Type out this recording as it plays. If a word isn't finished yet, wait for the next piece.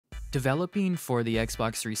Developing for the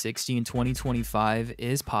Xbox 360 in 2025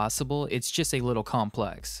 is possible, it's just a little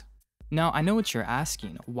complex. Now, I know what you're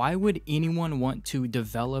asking, why would anyone want to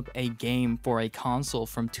develop a game for a console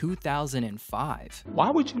from 2005?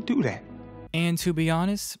 Why would you do that? And to be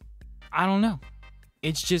honest, I don't know.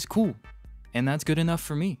 It's just cool, and that's good enough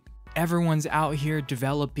for me. Everyone's out here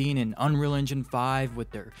developing in Unreal Engine 5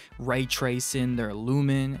 with their ray tracing, their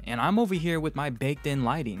lumen, and I'm over here with my baked in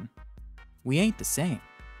lighting. We ain't the same.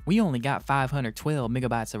 We only got 512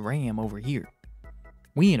 megabytes of RAM over here.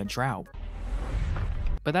 We in a drought.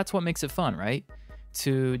 But that's what makes it fun, right?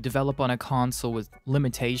 To develop on a console with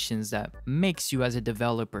limitations that makes you as a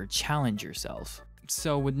developer challenge yourself.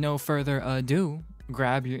 So with no further ado,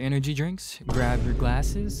 grab your energy drinks, grab your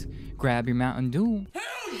glasses, grab your Mountain Dew.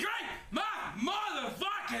 Who drank my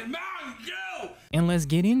motherfucking Mountain Dew? And let's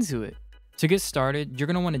get into it. To get started, you're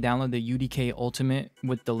going to want to download the UDK Ultimate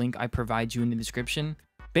with the link I provide you in the description.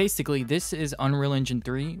 Basically, this is Unreal Engine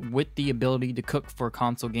 3 with the ability to cook for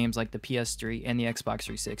console games like the PS3 and the Xbox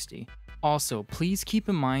 360. Also, please keep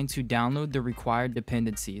in mind to download the required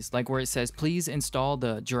dependencies, like where it says please install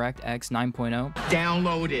the DirectX 9.0.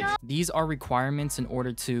 Download it. These are requirements in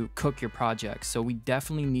order to cook your project, so we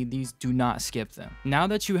definitely need these, do not skip them. Now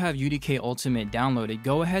that you have UDK Ultimate downloaded,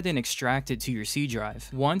 go ahead and extract it to your C drive.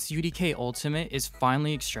 Once UDK Ultimate is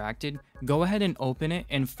finally extracted, go ahead and open it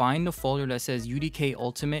and find the folder that says UDK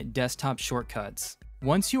Ultimate Desktop Shortcuts.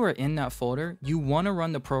 Once you are in that folder, you want to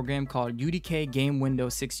run the program called UDK Game Window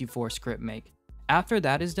 64 Script Make. After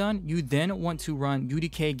that is done, you then want to run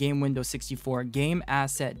UDK Game Window 64 Game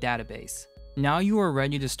Asset Database. Now you are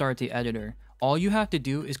ready to start the editor. All you have to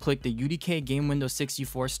do is click the UDK Game Window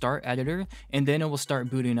 64 Start Editor, and then it will start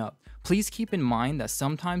booting up. Please keep in mind that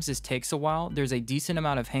sometimes this takes a while, there's a decent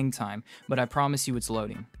amount of hang time, but I promise you it's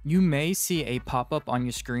loading. You may see a pop-up on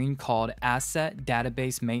your screen called Asset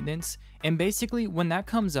Database Maintenance, and basically when that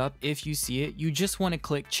comes up, if you see it, you just want to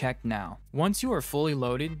click Check Now. Once you are fully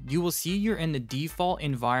loaded, you will see you're in the default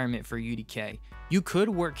environment for UDK. You could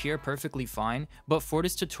work here perfectly fine, but for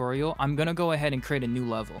this tutorial, I'm going to go ahead and create a new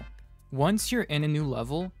level. Once you're in a new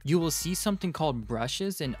level, you will see something called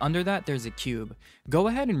brushes, and under that there's a cube. Go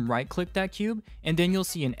ahead and right click that cube, and then you'll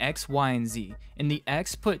see an X, Y, and Z. In the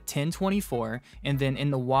X, put 1024, and then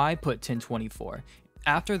in the Y, put 1024.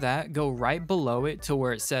 After that, go right below it to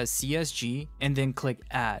where it says CSG, and then click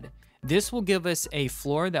Add. This will give us a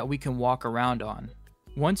floor that we can walk around on.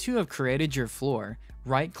 Once you have created your floor,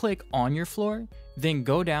 right click on your floor, then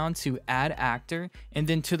go down to Add Actor, and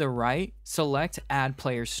then to the right, select Add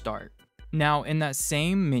Player Start. Now in that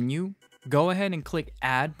same menu, go ahead and click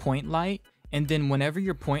Add Point Light, and then whenever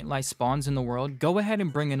your point light spawns in the world, go ahead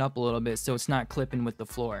and bring it up a little bit so it's not clipping with the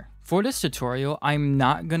floor. For this tutorial, I'm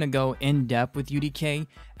not going to go in depth with UDK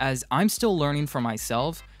as I'm still learning for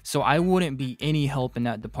myself, so I wouldn't be any help in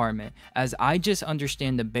that department as I just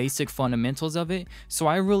understand the basic fundamentals of it, so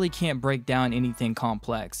I really can't break down anything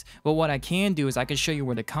complex. But what I can do is I can show you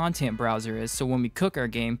where the content browser is, so when we cook our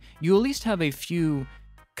game, you at least have a few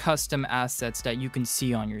custom assets that you can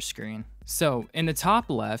see on your screen. So in the top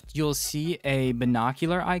left, you'll see a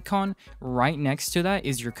binocular icon. Right next to that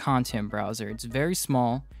is your content browser. It's very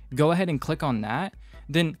small. Go ahead and click on that.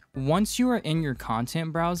 Then once you are in your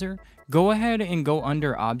content browser, go ahead and go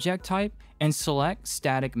under object type and select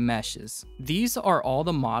static meshes. These are all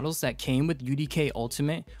the models that came with UDK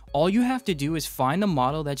Ultimate. All you have to do is find the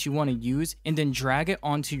model that you want to use and then drag it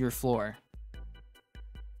onto your floor.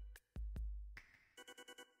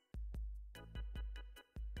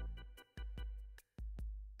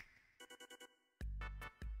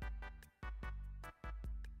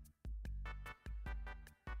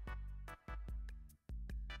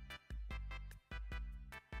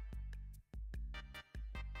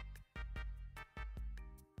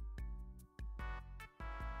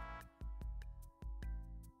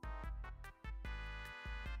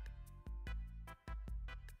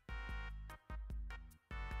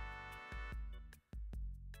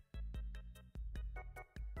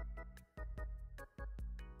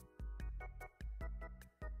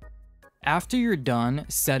 After you're done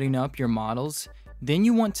setting up your models, then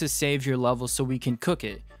you want to save your level so we can cook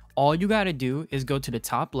it. All you gotta do is go to the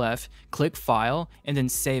top left, click File, and then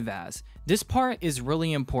Save As. This part is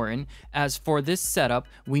really important as for this setup,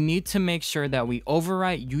 we need to make sure that we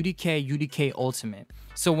overwrite UDK Ultimate.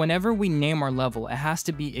 So whenever we name our level, it has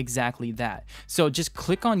to be exactly that. So just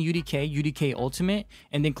click on UDK Ultimate,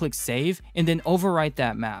 and then click Save, and then overwrite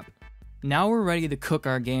that map. Now we're ready to cook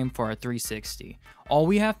our game for our 360. All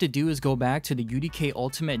we have to do is go back to the UDK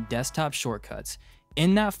Ultimate desktop shortcuts.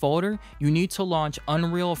 In that folder, you need to launch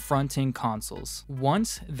Unreal Frontend Consoles.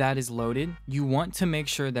 Once that is loaded, you want to make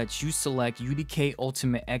sure that you select UDK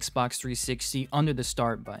Ultimate Xbox 360 under the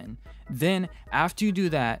Start button. Then, after you do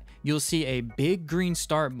that, you'll see a big green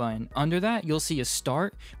Start button. Under that, you'll see a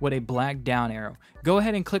Start with a black down arrow. Go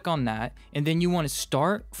ahead and click on that, and then you want to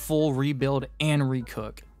start, full rebuild, and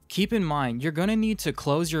recook. Keep in mind, you're going to need to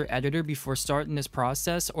close your editor before starting this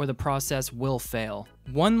process or the process will fail.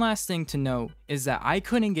 One last thing to note is that I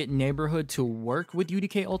couldn't get Neighborhood to work with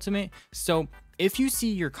UDK Ultimate, so if you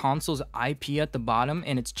see your console's IP at the bottom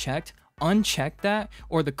and it's checked, uncheck that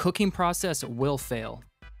or the cooking process will fail.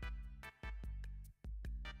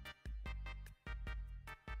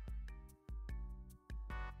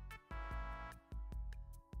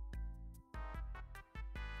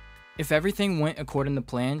 If everything went according to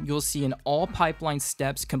plan, you'll see an all pipeline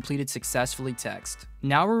steps completed successfully text.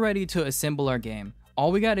 Now we're ready to assemble our game.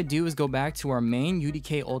 All we gotta do is go back to our main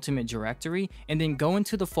UDK Ultimate directory and then go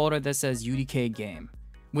into the folder that says UDK Game.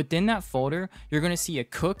 Within that folder, you're gonna see a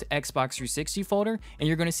cooked Xbox 360 folder and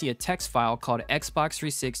you're gonna see a text file called Xbox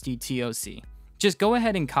 360 TOC. Just go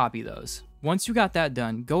ahead and copy those. Once you got that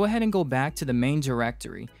done, go ahead and go back to the main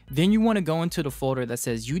directory. Then you want to go into the folder that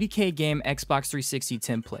says UDK Game Xbox 360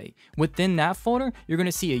 template. Within that folder, you're going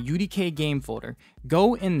to see a UDK Game folder.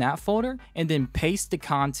 Go in that folder and then paste the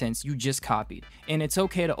contents you just copied. And it's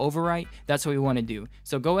okay to overwrite, that's what we want to do.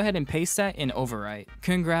 So go ahead and paste that and overwrite.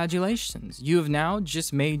 Congratulations, you have now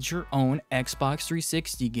just made your own Xbox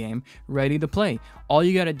 360 game ready to play. All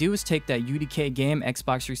you got to do is take that UDK Game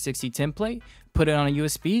Xbox 360 template, put it on a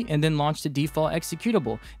USB, and then launch the default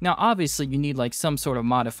executable. Now obviously you need like some sort of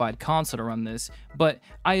modified console to run this, but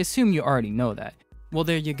I assume you already know that. Well,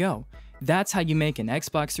 there you go. That's how you make an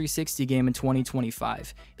Xbox 360 game in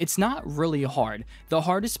 2025. It's not really hard. The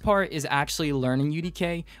hardest part is actually learning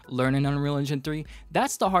UDK, learning Unreal Engine 3.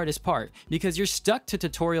 That's the hardest part because you're stuck to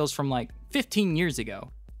tutorials from like 15 years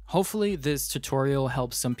ago. Hopefully this tutorial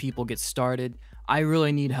helps some people get started. I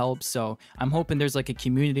really need help, so I'm hoping there's like a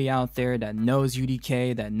community out there that knows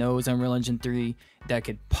UDK, that knows Unreal Engine 3, that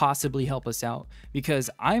could possibly help us out, because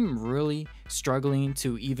I'm really struggling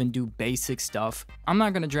to even do basic stuff. I'm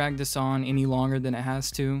not going to drag this on any longer than it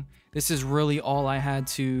has to. This is really all I had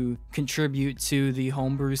to contribute to the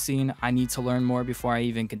homebrew scene. I need to learn more before I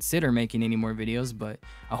even consider making any more videos, but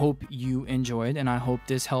I hope you enjoyed, and I hope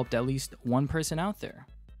this helped at least one person out there.